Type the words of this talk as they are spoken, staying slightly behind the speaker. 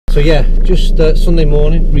So yeah, just Sunday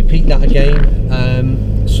morning, repeat that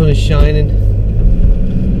again. Sun is shining.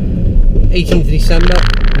 18th of December,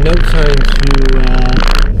 no time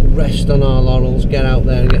to rest on our laurels, get out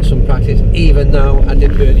there and get some practice, even though I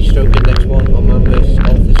did birdie stroke index 1 on Man vs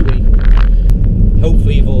Golf this week.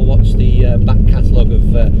 Hopefully you've all watched the back catalogue of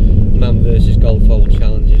Man vs Golf Hole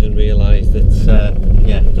challenges and realised that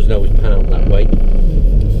yeah, it doesn't always pan out that way.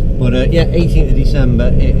 But yeah, 18th of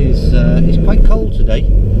December, it is it's quite cold today,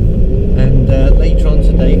 and later on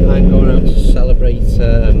today I'm going out to celebrate,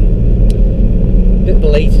 a bit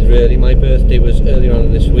belated really. My birthday was earlier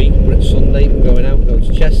on this week, but it's Sunday. We're going out, going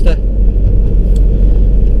to Chester,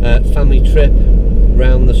 family trip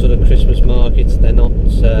around the sort of Christmas markets. They're not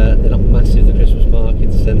massive, the Christmas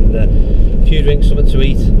markets, and a few drinks, something to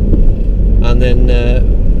eat, and then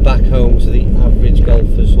back home to the average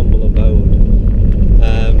golfer's humble abode.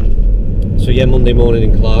 So yeah, Monday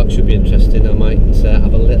morning in Clark should be interesting. I might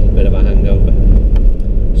have a little bit of a hangover.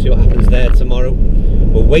 See what happens there tomorrow.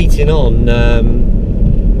 We're waiting on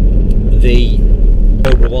the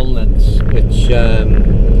Cobra 1 lengths, which I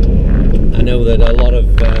know that a lot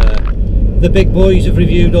of the big boys have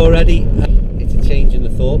reviewed already. It's a change in the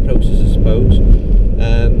thought process, I suppose.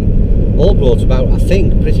 All brought about, I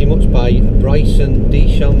think, pretty much by Bryson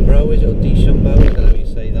DeChambeau, is it, or DeChambeau? I don't know how you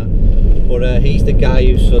say that. But he's the guy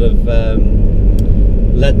who sort of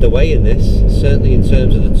led the way in this, certainly in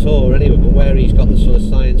terms of the tour anyway, but where he's got the sort of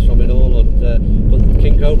science from it all, and but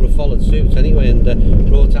King Cobra followed suit anyway and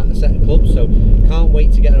brought out a set of clubs, so can't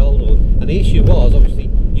wait to get hold of them. And the issue was,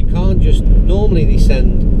 obviously, you can't just, normally they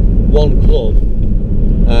send one club,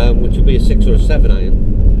 which will be a 6 or a 7 iron,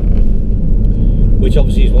 which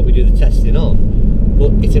obviously is what we do the testing on,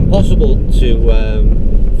 but it's impossible to,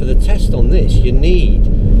 for the test on this, you need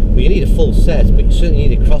a full set, but you certainly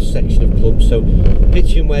need a cross section of clubs, so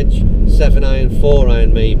pitching wedge, 7 iron, 4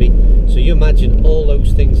 iron maybe, so you imagine all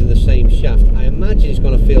those things in the same shaft. I imagine it's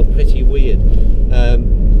going to feel pretty weird.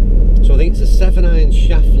 So I think it's a 7 iron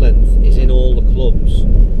shaft length is in all the clubs.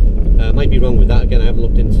 I might be wrong with that, again I haven't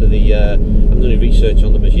looked into the, I haven't done any research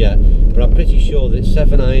on them as yet, but I'm pretty sure that it's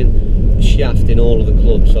 7 iron shaft in all of the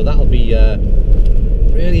clubs, so that'll be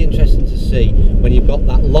really interesting to see when you've got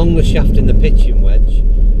that longer shaft in the pitching wedge,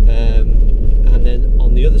 and then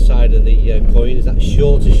on the other side of the coin is that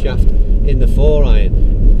shorter shaft in the 4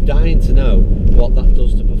 iron. Dying to know what that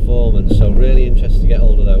does to performance, so really interested to get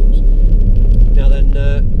hold of those. Now then,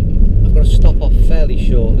 I've got to stop off fairly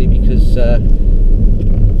shortly because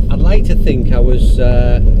I'd like to think I wear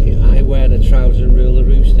the trouser and rule the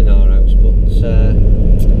roost in our house, but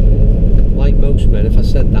like most men, if I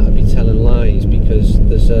said that I'd be telling lies, because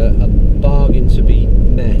there's a bargain to be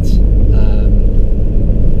met,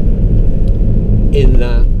 in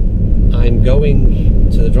that I'm going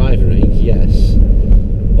to the driving range, yes,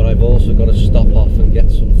 but I've also got to stop off and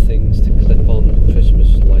get some things to clip on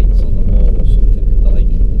Christmas lights on the wall or something,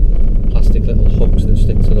 like plastic little hooks that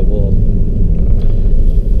stick to the wall.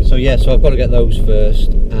 So yeah, so I've got to get those first,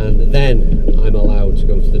 and then I'm allowed to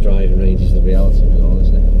go to the driving range, is the reality of it all,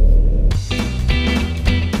 isn't it?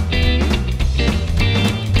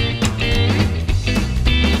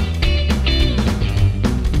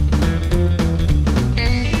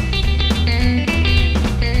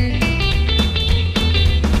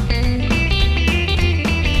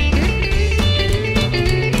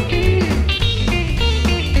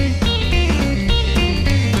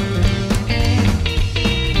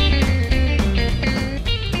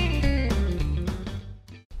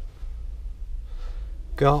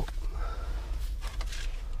 Got.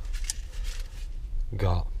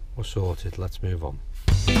 We're sorted, let's move on.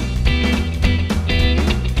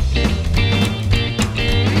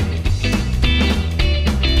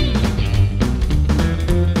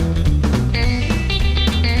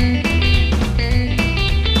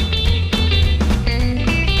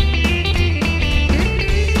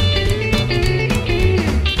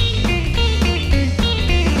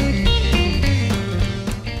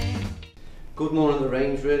 Good morning at the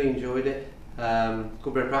range, really enjoyed it.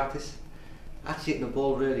 Good bit of practice. Actually hitting the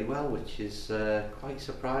ball really well, which is quite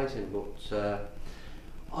surprising, but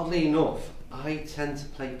oddly enough I tend to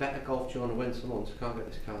play better golf during the winter months. I can't get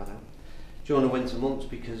this card out. During the winter months,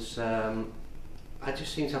 because I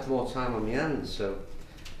just seem to have more time on my hands. So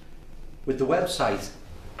with the website,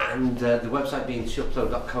 and the website being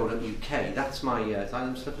chuplo.co.uk, that's my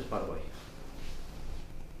diamond slippers, by the way.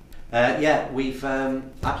 Yeah,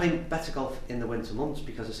 I play better golf in the winter months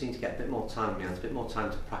because I seem to get a bit more time on my hands, a bit more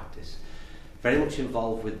time to practice. Very much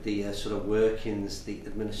involved with the sort of workings, the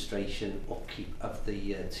administration, upkeep of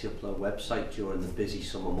the Chuplo website during the busy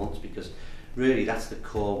summer months, because really that's the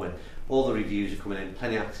core. all the reviews are coming in,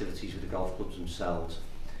 plenty of activities with the golf clubs themselves.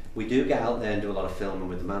 We do get out there and do a lot of filming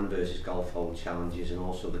with the Man versus Golf Hole challenges and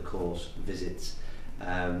also the course visits,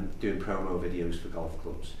 doing promo videos for golf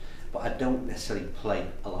clubs. But I don't necessarily play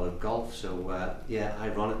a lot of golf, so yeah,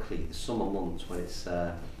 ironically, the summer months when it's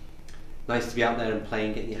nice to be out there and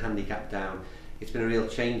playing, getting your handicap down, it's been a real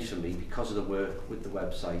change for me because of the work with the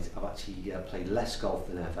website. I've actually played less golf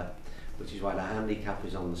than ever, which is why the handicap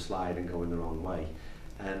is on the slide and going the wrong way.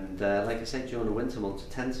 And like I said, during the winter months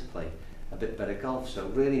I tend to play a bit better golf, so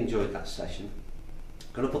really enjoyed that session.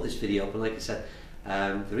 I'm going to put this video up, and like I said,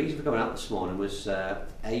 the reason for going out this morning was A,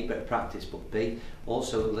 bit of practice, but B,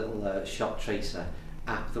 also a little shot tracer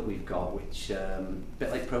app that we've got, which a bit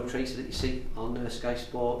like Pro Tracer that you see on Sky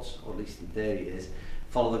Sports, or at least in theory it is,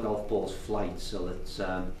 follow the golf ball's flight, so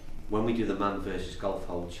that when we do the Man versus Golf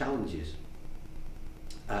Hole challenges,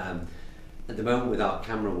 at the moment with our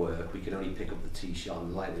camera work, we can only pick up the tee shot,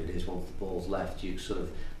 and likely it is once the ball's left, you're sort of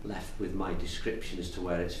left with my description as to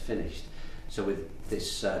where it's finished. So with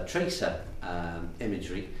this tracer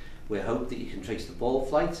imagery, we hope that you can trace the ball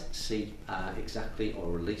flight, see exactly,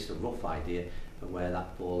 or at least a rough idea of where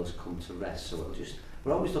that ball has come to rest. So it'll just,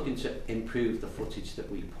 we're always looking to improve the footage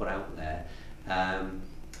that we put out there.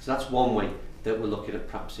 So that's one way that we're looking at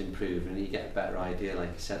perhaps improving, and you get a better idea, like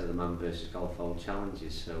I said, of the Man versus Golf Hole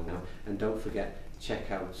challenges. So, and don't forget,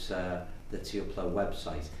 check out the Tealplough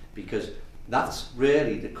website, because that's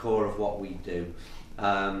really the core of what we do.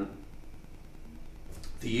 The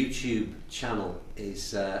YouTube channel is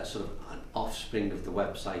sort of an offspring of the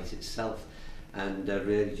website itself, and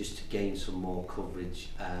really just to gain some more coverage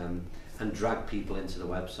and drag people into the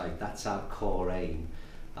website. That's our core aim.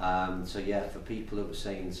 So yeah, for people who were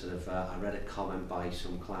saying sort of, I read a comment by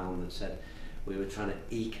some clown that said we were trying to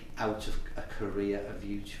eke out of a career of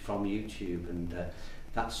from YouTube, and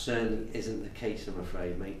that certainly isn't the case, I'm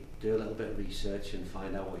afraid, mate. Do a little bit of research and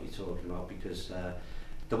find out what you're talking about, because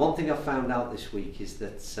the one thing I've found out this week is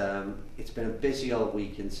that it's been a busy old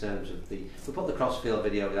week in terms of we put the Crossfield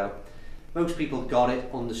video out. Most people got it,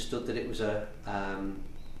 understood that it was a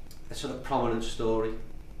sort of prominent story,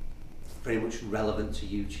 very much relevant to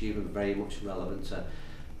YouTube and very much relevant to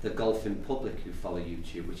the golfing public who follow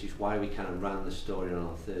YouTube, which is why we kind of ran the story on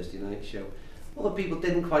our Thursday night show. Other people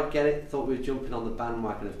didn't quite get it, thought we were jumping on the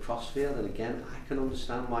bandwagon of Crossfield, and again, I can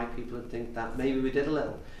understand why people would think that. Maybe we did a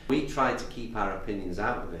little. We tried to keep our opinions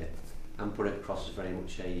out of it and put it across as very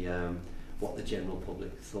much a what the general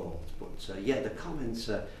public thought. But yeah, the comments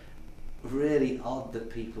are really odd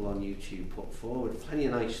that people on YouTube put forward. Plenty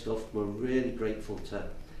of nice stuff. We're really grateful to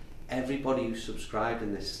everybody who subscribed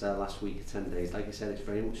in this last week of 10 days. Like I said, it's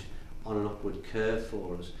very much on an upward curve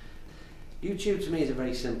for us. YouTube to me is a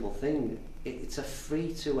very simple thing. It's a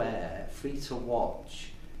free to air, free to watch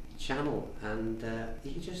channel, and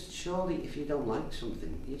you just, surely if you don't like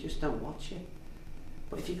something, you just don't watch it.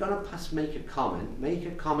 But if you're going to make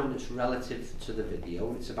a comment that's relative to the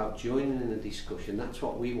video. It's about joining in a discussion. That's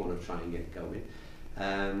what we want to try and get going.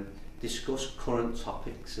 Discuss current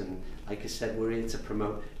topics, and like I said, we're here to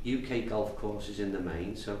promote UK golf courses in the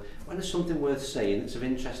main. So when there's something worth saying that's of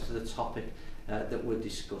interest to the topic that we're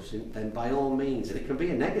discussing, then by all means, and it can be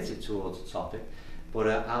a negative towards the topic, but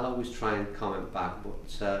I'll always try and comment back.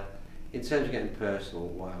 But in terms of getting personal,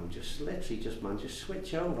 wow, just literally just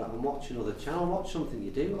switch over and watch another channel, watch something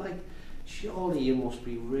you do like. Surely you must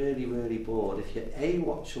be really, really bored if you A,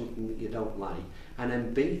 watch something that you don't like, and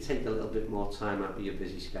then B, take a little bit more time out of your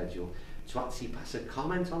busy schedule to actually pass a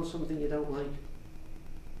comment on something you don't like.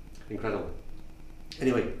 Incredible.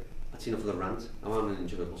 Anyway, that's enough of the rant. I'm having an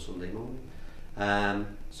enjoyable Sunday morning.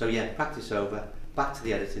 So yeah, practice over, back to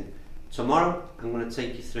the editing. Tomorrow I'm going to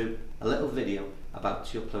take you through a little video about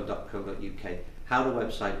tealplough.co.uk, how the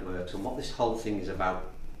website works and what this whole thing is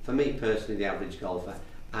about, for me personally, the average golfer,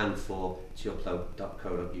 and for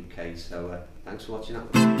tealplough.co.uk. So thanks for watching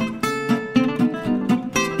that.